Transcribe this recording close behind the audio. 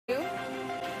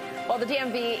Well, the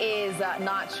DMV is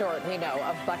not short, we know,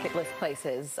 of bucket list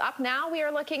places. Up now, we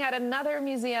are looking at another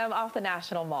museum off the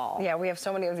National Mall. Yeah, we have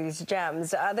so many of these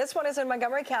gems. This one is in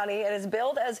Montgomery County. It is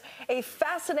billed as a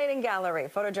fascinating gallery.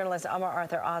 Photojournalist Amar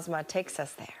Arthur Ozma takes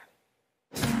us there.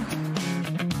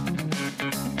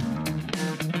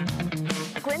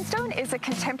 Glenstone is a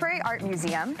contemporary art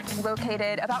museum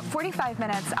located about 45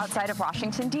 minutes outside of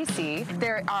Washington, D.C.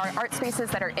 There are art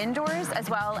spaces that are indoors, as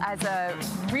well as a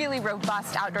really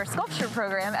robust outdoor sculpture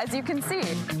program, as you can see.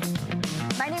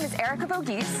 My name is Erica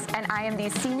Bogies, and I am the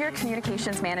Senior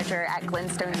Communications Manager at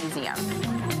Glenstone Museum.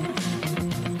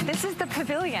 This is the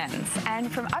pavilions,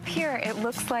 and from up here it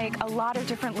looks like a lot of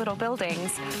different little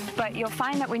buildings, but you'll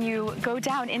find that when you go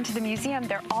down into the museum,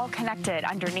 they're all connected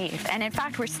underneath, and in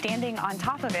fact we're standing on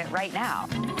top of it right now.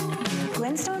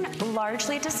 Glenstone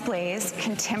largely displays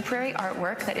contemporary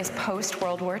artwork that is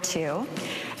post-World War II,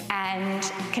 and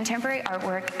contemporary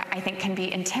artwork, I think, can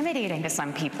be intimidating to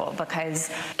some people because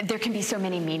there can be so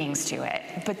many meanings to it.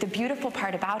 But the beautiful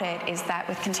part about it is that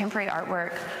with contemporary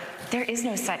artwork, there is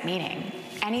no set meaning.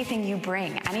 Anything you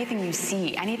bring, anything you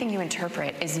see, anything you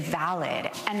interpret is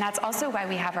valid. And that's also why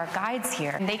we have our guides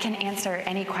here. They can answer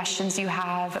any questions you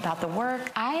have about the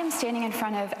work. I am standing in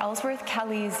front of Ellsworth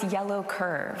Kelly's Yellow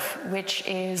Curve, which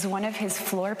is one of his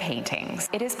floor paintings.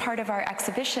 It is part of our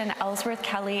exhibition, Ellsworth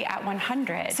Kelly at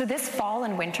 100. So this fall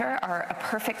and winter are a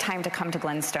perfect time to come to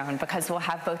Glenstone because we'll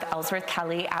have both Ellsworth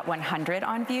Kelly at 100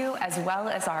 on view, as well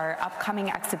as our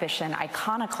upcoming exhibition,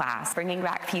 Iconoclast, bringing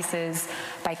back pieces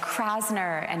by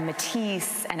Krasner and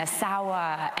Matisse and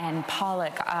Asawa and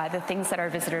Pollock, the things that our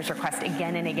visitors request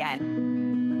again and again.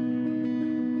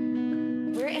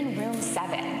 We're in room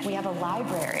 7. We have a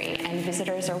library, and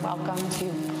visitors are welcome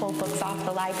to pull books off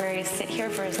the library, sit here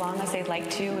for as long as they'd like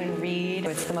to and read.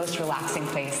 It's the most relaxing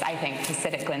place, I think, to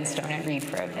sit at Glenstone and read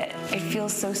for a bit. It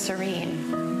feels so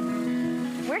serene.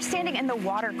 We're standing in the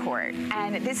water court,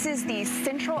 and this is the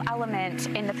central element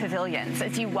in the pavilions.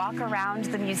 As you walk around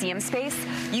the museum space,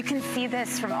 you can see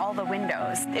this from all the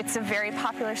windows. It's a very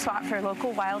popular spot for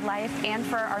local wildlife and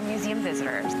for our museum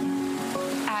visitors.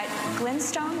 At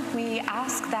Glenstone, we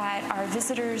ask that our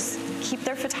visitors keep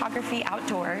their photography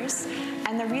outdoors,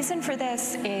 and the reason for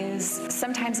this is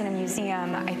sometimes in a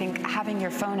museum, I think having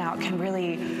your phone out can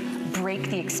really break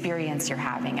the experience you're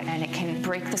having, and it can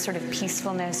break the sort of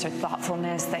peacefulness or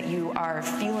thoughtfulness that you are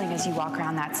feeling as you walk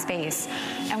around that space.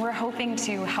 And we're hoping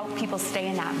to help people stay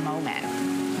in that moment.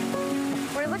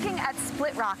 We're looking at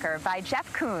Split Rocker by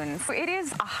Jeff Koons. It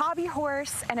is a hobby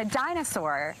horse and a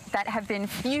dinosaur that have been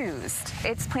fused.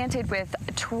 It's planted with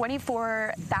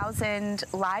 24,000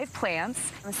 live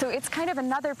plants. So it's kind of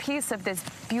another piece of this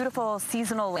beautiful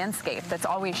seasonal landscape that's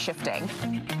always shifting.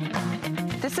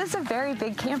 This is a very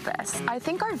big campus. I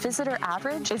think our visitor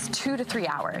average is 2 to 3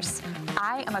 hours.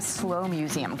 I am a slow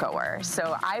museum goer,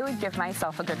 so I would give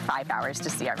myself a good 5 hours to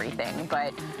see everything,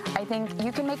 but I think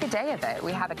you can make a day of it.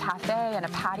 We have a cafe and a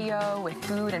patio with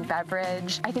food and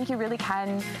beverage. I think you really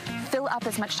can fill up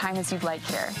as much time as you'd like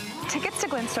here. Tickets to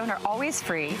Glenstone are always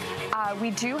free. We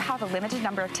do have a limited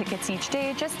number of tickets each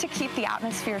day just to keep the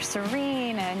atmosphere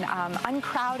serene and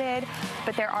uncrowded,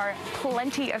 but there are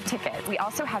plenty of tickets. We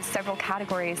also have several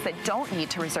categories that don't need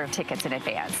to reserve tickets in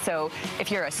advance. So if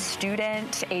you're a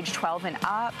student, age 12 and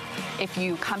up, if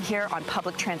you come here on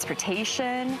public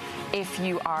transportation, if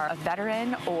you are a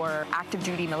veteran or active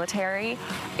duty military,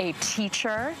 a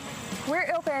teacher.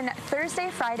 We're open Thursday,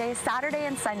 Friday, Saturday,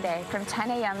 and Sunday from 10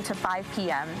 a.m. to 5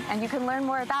 p.m. And you can learn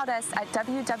more about us at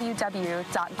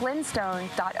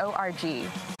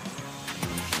www.glenstone.org.